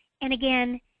using. And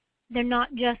again, they're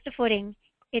not just a footing,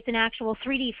 it's an actual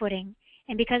 3D footing.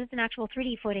 And because it's an actual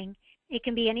 3D footing, it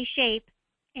can be any shape,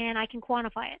 and I can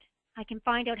quantify it. I can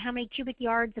find out how many cubic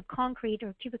yards of concrete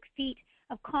or cubic feet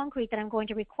of concrete that I'm going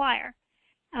to require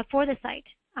for the site.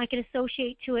 I can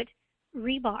associate to it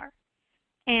rebar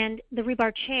and the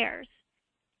rebar chairs.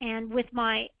 And with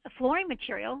my flooring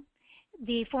material,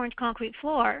 the 4-inch concrete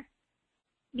floor,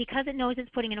 because it knows it's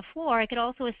putting in a floor, I could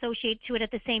also associate to it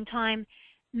at the same time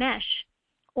mesh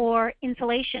or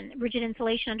insulation, rigid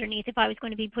insulation underneath if I was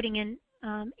going to be putting in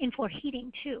in-floor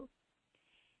heating too.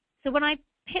 So when I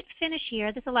hit finish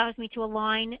here, this allows me to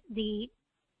align the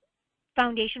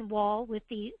foundation wall with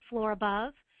the floor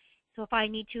above. So if I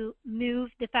need to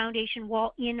move the foundation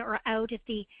wall in or out, if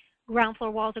the ground floor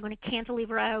walls are going to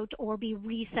cantilever out or be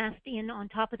recessed in on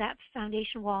top of that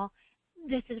foundation wall,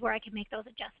 this is where I can make those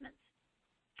adjustments.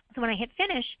 So when I hit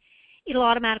finish, it'll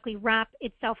automatically wrap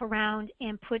itself around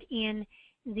and put in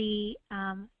the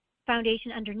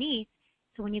foundation underneath.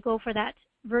 So when you go for that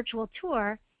virtual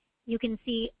tour, you can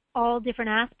see all different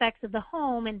aspects of the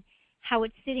home and how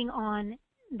it's sitting on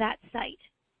that site.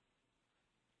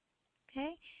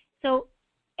 Okay, so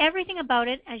everything about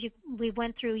it, as we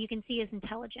went through, you can see is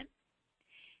intelligent.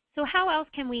 So how else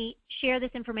can we share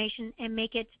this information and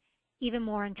make it even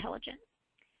more intelligent?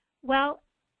 Well,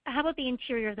 how about the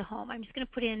interior of the home? I'm just going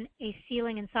to put in a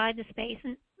ceiling inside the space,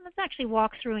 and let's actually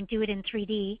walk through and do it in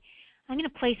 3D. I'm going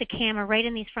to place a camera right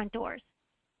in these front doors,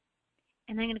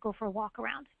 and then I'm going to go for a walk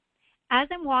around. As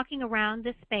I'm walking around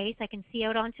this space, I can see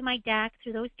out onto my deck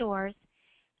through those doors.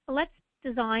 Let's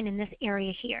design in this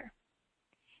area here.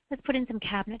 Let's put in some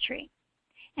cabinetry.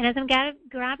 And as I'm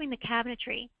grabbing the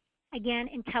cabinetry, again,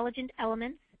 intelligent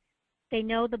elements. They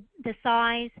know the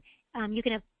size. You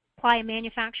can apply a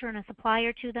manufacturer and a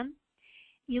supplier to them.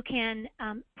 You can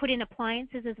put in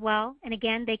appliances as well. And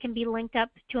again, they can be linked up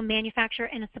to a manufacturer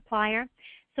and a supplier.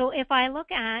 So if I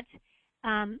look at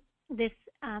this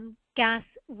gas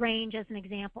range as an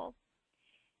example,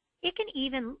 it can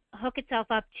even hook itself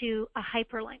up to a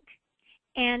hyperlink.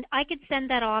 And I could send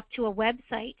that off to a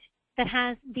website that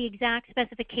has the exact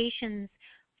specifications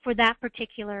for that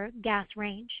particular gas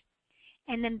range.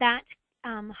 And then that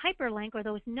hyperlink or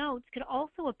those notes could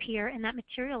also appear in that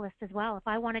material list as well. If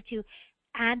I wanted to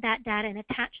add that data and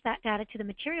attach that data to the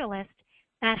material list,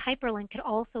 that hyperlink could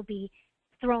also be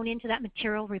thrown into that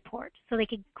material report. So they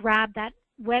could grab that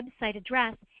website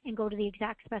address and go to the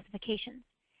exact specifications.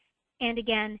 And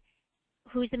again,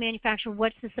 who's the manufacturer,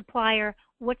 what's the supplier,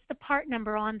 what's the part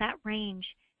number on that range,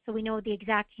 so we know the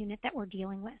exact unit that we're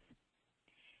dealing with.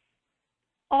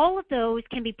 All of those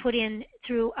can be put in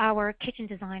through our kitchen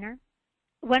designer.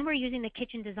 When we're using the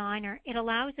kitchen designer, it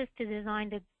allows us to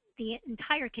design the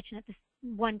entire kitchen at this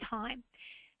one time.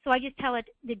 So I just tell it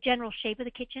the general shape of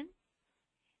the kitchen,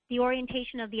 the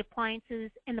orientation of the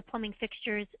appliances and the plumbing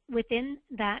fixtures within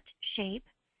that shape,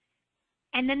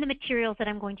 and then the materials that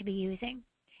I'm going to be using.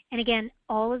 And again,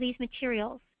 all of these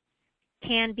materials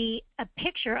can be a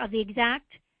picture of the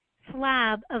exact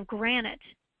slab of granite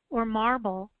or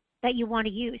marble that you want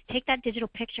to use. Take that digital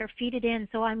picture, feed it in,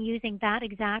 so I'm using that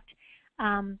exact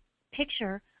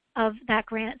picture of that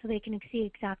granite so they can see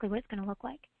exactly what it's going to look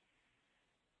like.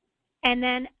 And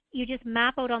then you just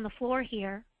map out on the floor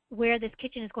here where this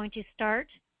kitchen is going to start.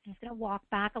 I'm just going to walk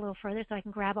back a little further so I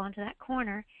can grab onto that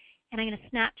corner, and I'm going to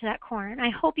snap to that corner. And I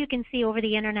hope you can see over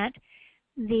the internet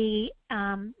the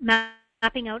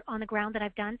mapping out on the ground that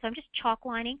I've done. So I'm just chalk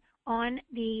lining on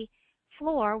the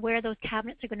floor where those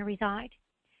cabinets are going to reside.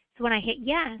 So when I hit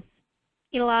yes,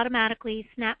 it'll automatically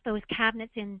snap those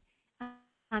cabinets in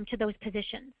to those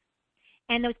positions.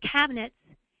 And those cabinets,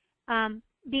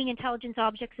 being intelligence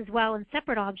objects as well and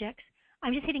separate objects,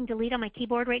 I'm just hitting delete on my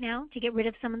keyboard right now to get rid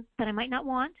of some that I might not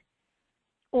want.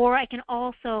 Or I can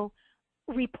also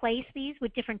replace these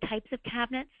with different types of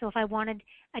cabinets. So if I wanted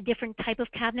a different type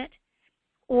of cabinet,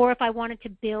 or if I wanted to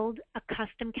build a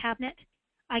custom cabinet,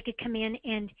 I could come in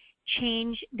and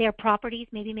change their properties,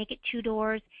 maybe make it 2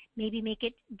 doors, maybe make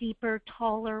it deeper,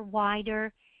 taller,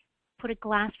 wider, put a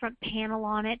glass front panel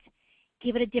on it,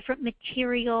 give it a different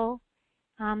material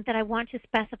that I want to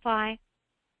specify.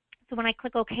 So when I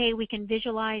click OK, we can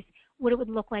visualize what it would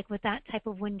look like with that type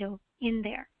of window in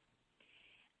there.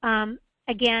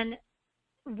 Again,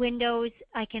 windows,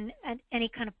 I can, at any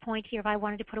kind of point here, if I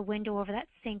wanted to put a window over that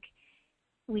sink,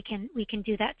 we can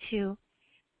do that too.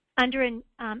 Under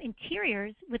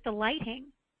interiors, with the lighting,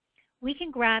 we can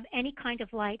grab any kind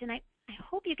of light, and I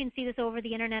hope you can see this over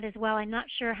the internet as well. I'm not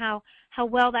sure how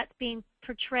well that's being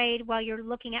portrayed while you're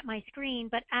looking at my screen,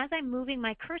 but as I'm moving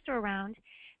my cursor around,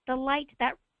 the light,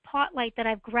 that pot light that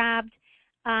I've grabbed,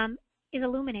 is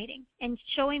illuminating and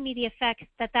showing me the effects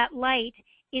that that light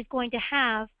is going to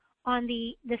have on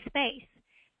the space.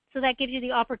 So that gives you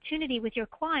the opportunity with your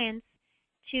clients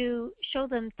to show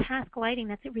them task lighting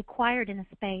that's required in a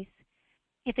space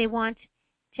if they want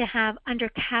to have under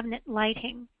cabinet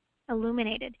lighting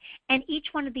illuminated. And each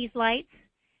one of these lights,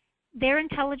 they're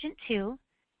intelligent too.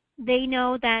 They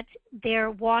know that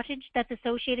their wattage that's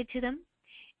associated to them.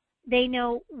 They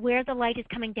know where the light is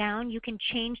coming down. You can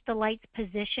change the light's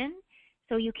position,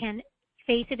 so you can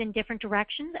face it in different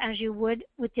directions as you would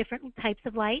with different types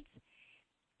of lights.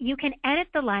 You can edit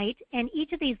the light, and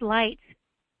each of these lights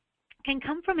can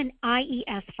come from an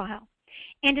IES file.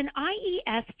 And an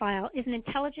IES file is an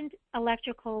intelligent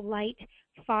electrical light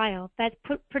file that's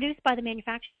produced by the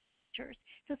manufacturers.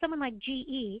 So someone like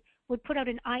GE would put out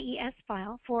an IES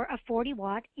file for a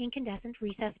 40-watt incandescent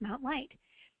recessed mount light.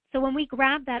 So when we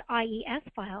grab that IES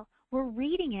file, we're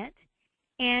reading it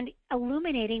and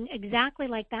illuminating exactly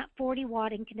like that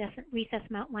 40-watt incandescent recessed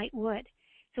mount light would.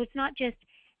 So it's not just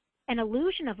an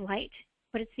illusion of light,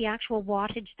 but it's the actual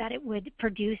wattage that it would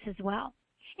produce as well.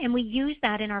 And we use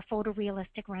that in our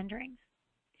photorealistic renderings.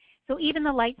 So even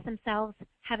the lights themselves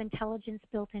have intelligence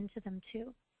built into them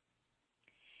too.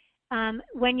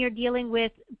 When you're dealing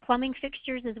with plumbing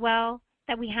fixtures as well,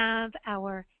 that we have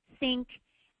our sink,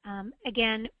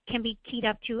 again, can be keyed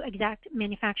up to exact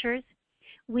manufacturers.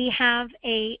 We have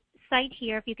a site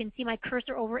here. If you can see my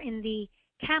cursor over in the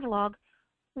catalog,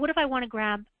 what if I want to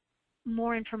grab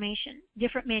more information,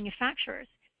 different manufacturers?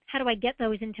 How do I get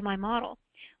those into my model?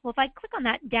 Well, if I click on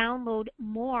that download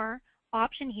more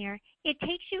option here, it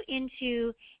takes you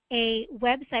into a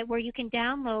website where you can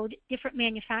download different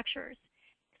manufacturers.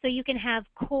 So you can have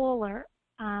Kohler,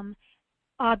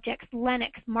 Objects,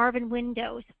 Lennox, Marvin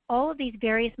Windows, all of these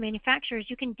various manufacturers.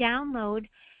 You can download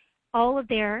all of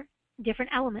their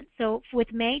different elements. So with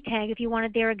Maytag, if you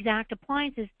wanted their exact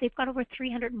appliances, they've got over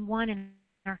 301 in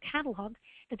our catalog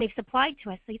that they've supplied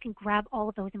to us. So you can grab all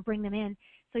of those and bring them in.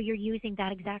 So you're using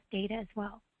that exact data as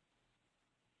well.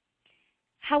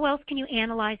 How else can you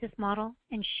analyze this model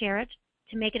and share it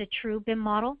to make it a true BIM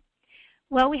model?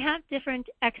 Well, we have different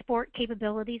export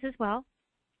capabilities as well.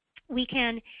 We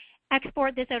can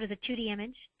export this out as a 2D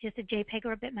image, just a JPEG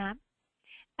or a bitmap,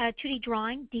 a 2D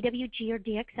drawing, DWG or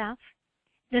DXF.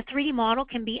 The 3D model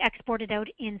can be exported out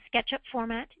in SketchUp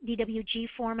format, DWG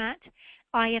format,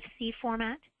 IFC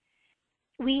format.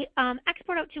 We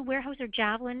export out to Warehouse or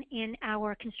Javelin in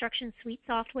our construction suite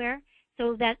software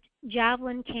so that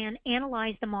Javelin can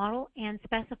analyze the model and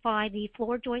specify the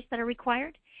floor joists that are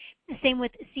required. The same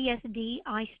with CSD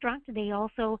iStruct. They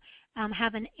also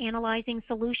have an analyzing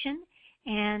solution,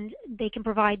 and they can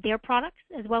provide their products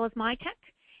as well as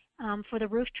MyTech for the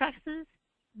roof trusses.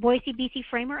 Boise BC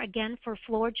Framer, again, for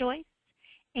floor joists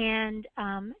and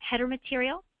header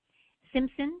material.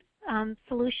 Simpson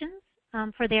Solutions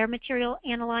for their material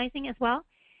analyzing as well,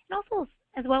 and also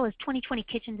as well as 2020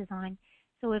 kitchen design.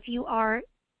 So if you are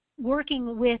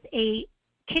working with a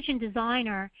kitchen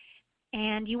designer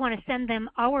and you want to send them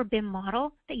our BIM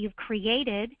model that you've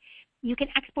created, you can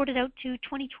export it out to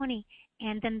 2020,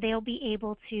 and then they'll be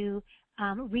able to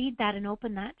read that and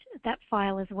open that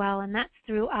file as well. And that's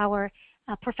through our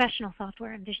professional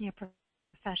software. Envisioneer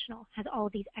Professional has all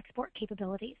of these export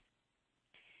capabilities.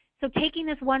 So taking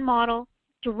this one model,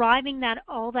 deriving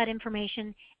all that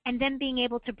information, and then being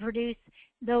able to produce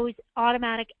those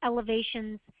automatic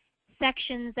elevations,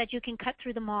 sections that you can cut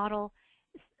through the model,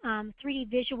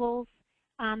 3D visuals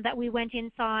that we went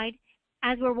inside.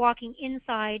 As we're walking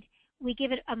inside, we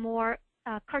give it a more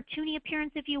cartoony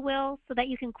appearance, if you will, so that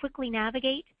you can quickly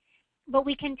navigate. But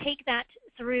we can take that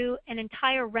through an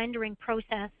entire rendering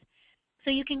process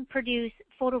so you can produce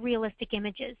photorealistic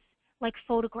images like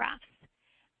photographs.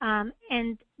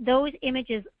 And those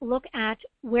images look at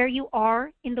where you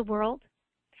are in the world,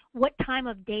 what time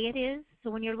of day it is.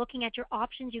 So when you're looking at your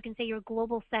options, you can say your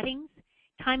global settings,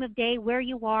 time of day, where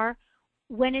you are,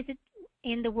 when is it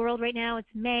in the world right now. It's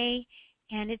May,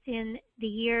 and it's in the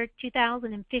year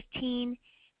 2015,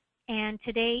 and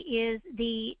today is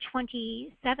the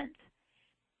 27th.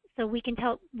 So we can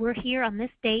tell we're here on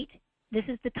this date, this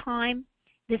is the time,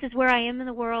 this is where I am in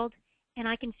the world, and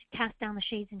I can cast down the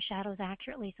shades and shadows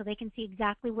accurately so they can see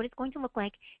exactly what it's going to look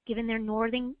like given their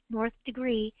north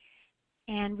degree,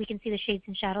 and we can see the shades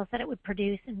and shadows that it would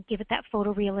produce and give it that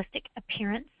photorealistic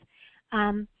appearance.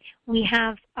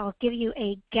 I'll give you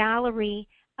a gallery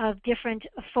of different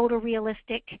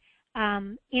photorealistic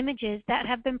images that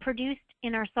have been produced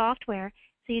in our software,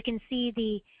 so you can see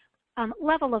the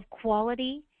level of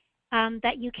quality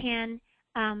that you can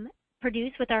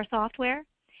produce with our software.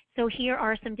 So here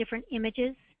are some different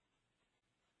images,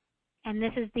 and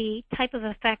this is the type of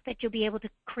effect that you'll be able to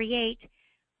create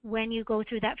when you go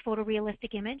through that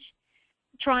photorealistic image.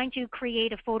 Trying to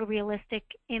create a photorealistic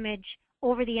image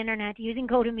over the internet using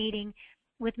GoToMeeting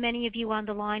with many of you on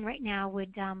the line right now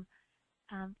would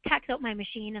tax out my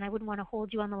machine, and I wouldn't want to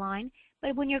hold you on the line.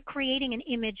 But when you're creating an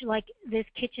image like this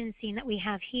kitchen scene that we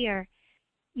have here,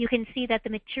 you can see that the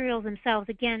materials themselves,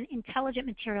 again, intelligent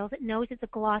materials, it knows it's a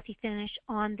glossy finish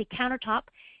on the countertop.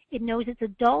 It knows it's a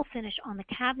dull finish on the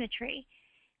cabinetry.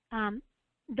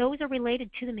 Those are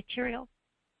related to the material.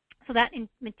 So that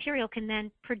material can then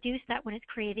produce that when it's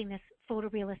creating this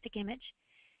photorealistic image.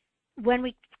 When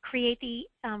we create the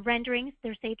renderings,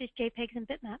 they're saved as JPEGs and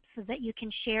bitmaps so that you can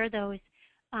share those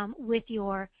with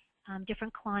your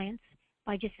different clients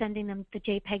by just sending them the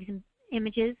JPEGs and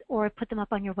images or put them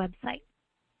up on your website.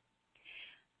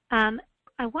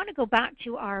 I want to go back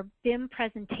to our BIM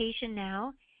presentation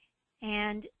now,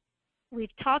 and we've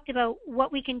talked about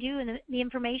what we can do and the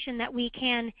information that we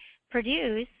can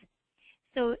produce.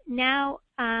 So now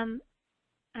I'm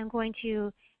going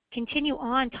to continue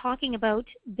on talking about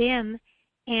BIM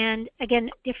and, again,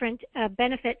 different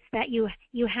benefits that you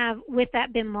have with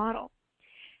that BIM model.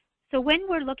 So when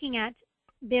we're looking at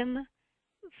BIM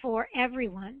for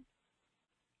everyone,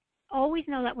 always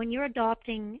know that when you're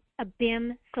adopting a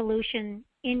BIM solution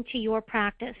into your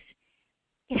practice,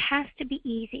 it has to be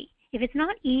easy. If it's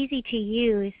not easy to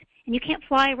use and you can't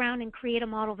fly around and create a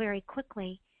model very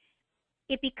quickly,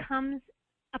 it becomes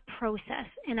a process,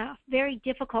 and a very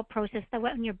difficult process that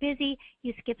when you're busy,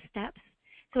 you skip steps.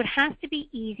 So it has to be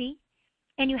easy,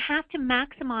 and you have to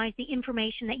maximize the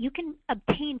information that you can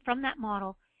obtain from that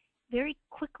model very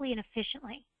quickly and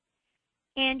efficiently.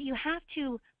 And you have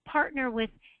to partner with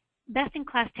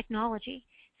best-in-class technology.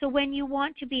 So when you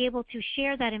want to be able to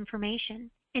share that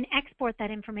information and export that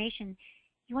information,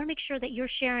 you want to make sure that you're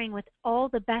sharing with all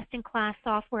the best-in-class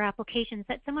software applications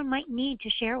that someone might need to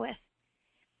share with.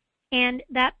 And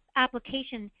that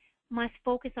application must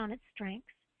focus on its strengths.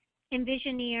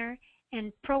 Envisioneer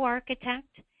and ProArchitect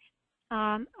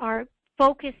are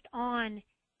focused on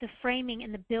the framing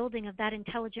and the building of that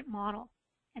intelligent model.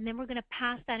 And then we're going to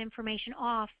pass that information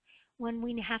off when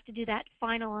we have to do that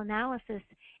final analysis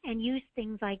and use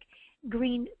things like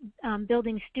Green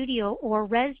Building Studio or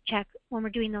ResCheck when we're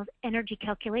doing those energy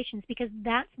calculations, because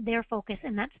that's their focus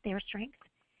and that's their strength.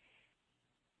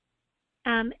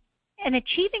 And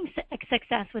achieving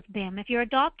success with BIM, if you're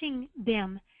adopting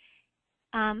BIM,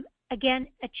 again,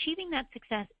 achieving that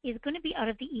success is going to be out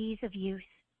of the ease of use.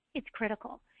 It's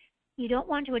critical. You don't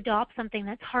want to adopt something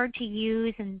that's hard to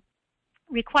use and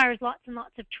requires lots and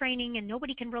lots of training and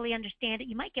nobody can really understand it.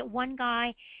 You might get one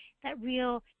guy, that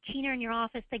real keener in your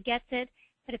office that gets it,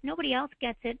 but if nobody else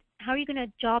gets it, how are you going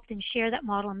to adopt and share that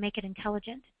model and make it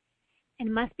intelligent? And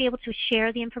you must be able to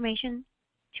share the information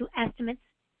to estimates,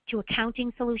 to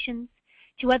accounting solutions,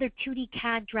 to other 2D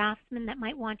CAD draftsmen that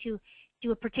might want to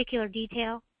do a particular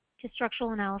detail, to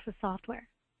structural analysis software.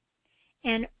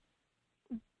 And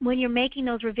when you're making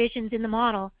those revisions in the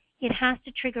model, it has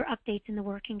to trigger updates in the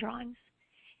working drawings.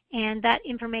 And that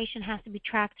information has to be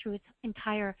tracked through its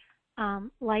entire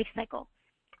life cycle.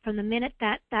 From the minute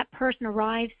that that person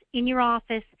arrives in your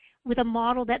office with a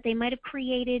model that they might have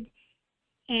created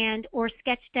and or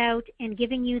sketched out and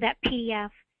giving you that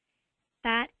PDF,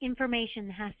 that information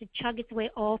has to chug its way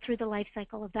all through the life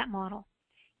cycle of that model.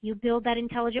 You build that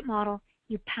intelligent model,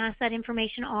 you pass that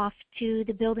information off to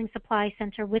the building supply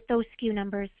center with those SKU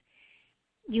numbers,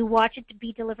 you watch it to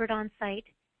be delivered on site.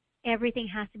 Everything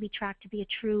has to be tracked to be a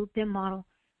true BIM model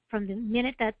from the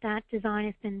minute that that design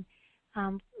has been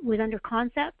was under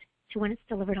concept to when it's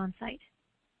delivered on site.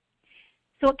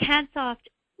 So at Cadsoft,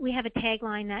 we have a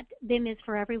tagline that BIM is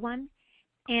for everyone,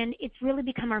 and it's really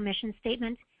become our mission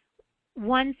statement.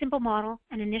 One simple model,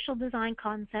 an initial design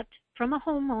concept from a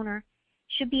homeowner,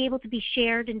 should be able to be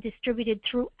shared and distributed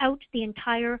throughout the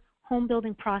entire home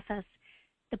building process.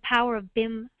 The power of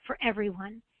BIM for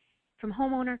everyone, from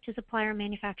homeowner to supplier,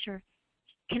 manufacturer,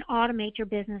 can automate your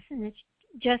business, and it's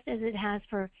just as it has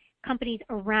for companies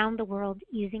around the world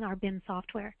using our BIM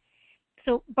software.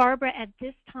 So Barbara, at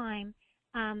this time,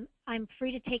 I'm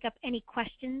free to take up any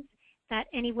questions that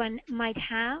anyone might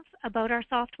have about our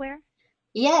software.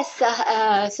 Yes,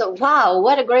 so wow,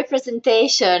 what a great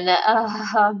presentation.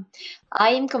 I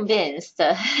am convinced.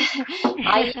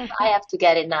 I have to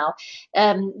get it now.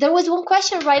 There was one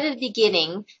question right at the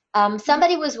beginning.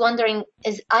 Somebody was wondering,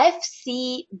 is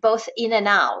IFC both in and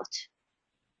out?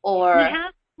 Or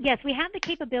yes, we have the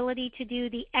capability to do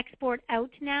the export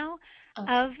out now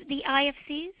of the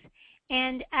IFCs.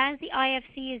 And as the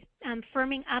IFC is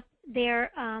firming up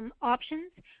their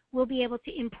options, we'll be able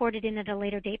to import it in at a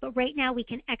later date. But right now, we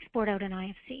can export out an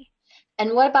IFC.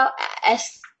 And what about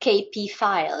SKP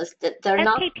files? They're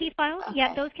SKP files,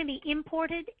 yeah, those can be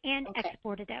imported and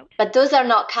exported out. But those are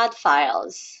not CAD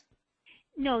files?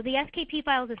 No, the SKP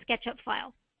file is a SketchUp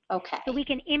file. Okay. So we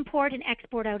can import and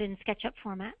export out in SketchUp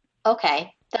format.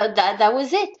 Okay, that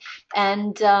was it.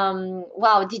 And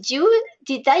wow,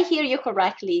 did I hear you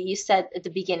correctly? You said at the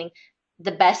beginning,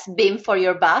 the best BIM for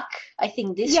your buck. I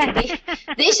think this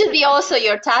should be also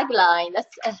your tagline.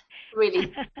 That's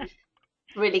really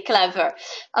really clever.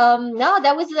 No,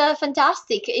 that was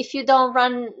fantastic. If you don't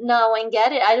run now and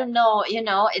get it, I don't know. You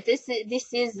know, this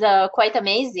is quite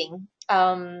amazing.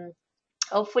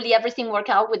 Hopefully everything worked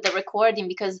out with the recording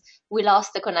because we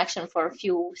lost the connection for a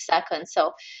few seconds.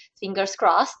 So fingers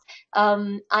crossed.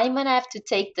 I'm going to have to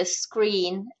take the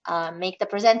screen, make the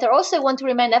presenter. Also, I want to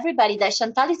remind everybody that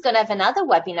Chantale is going to have another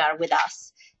webinar with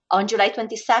us on July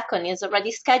 22nd. It's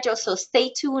already scheduled, so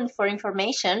stay tuned for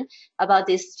information about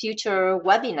this future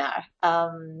webinar.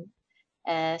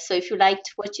 So if you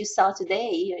liked what you saw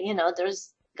today, you know,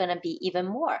 there's going to be even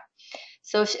more.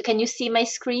 So can you see my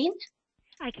screen?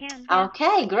 I can. Yeah.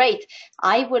 Okay, great.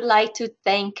 I would like to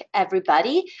thank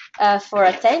everybody for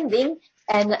attending,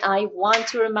 and I want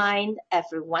to remind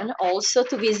everyone also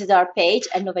to visit our page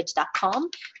at novedge.com,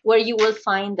 where you will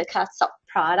find the Cadsoft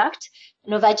product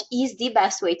Novedge is the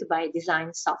best way to buy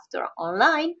design software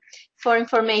online. For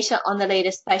information on the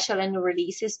latest special and new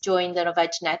releases, join the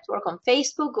Novedge network on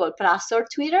Facebook, Google+, or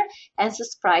Twitter, and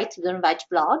subscribe to the Novedge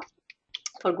blog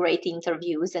for great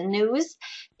interviews and news.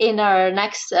 In our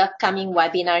next upcoming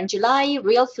webinar in July,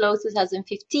 Real Flow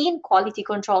 2015, Quality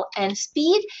Control and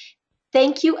Speed.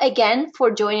 Thank you again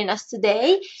for joining us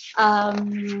today.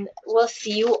 We'll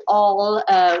see you all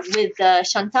with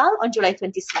Chantale on July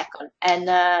 22nd.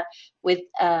 And with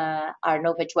our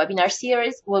Novedge webinar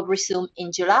series will resume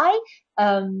in July.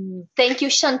 Thank you,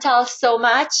 Chantale, so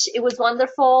much. It was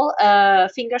wonderful.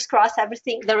 Fingers crossed,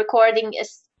 everything, the recording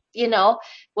is,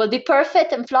 will be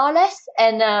perfect and flawless.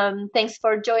 And thanks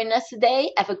for joining us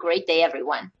today. Have a great day,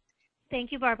 everyone.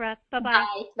 Thank you, Barbara. Bye-bye.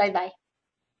 Bye. Bye-bye.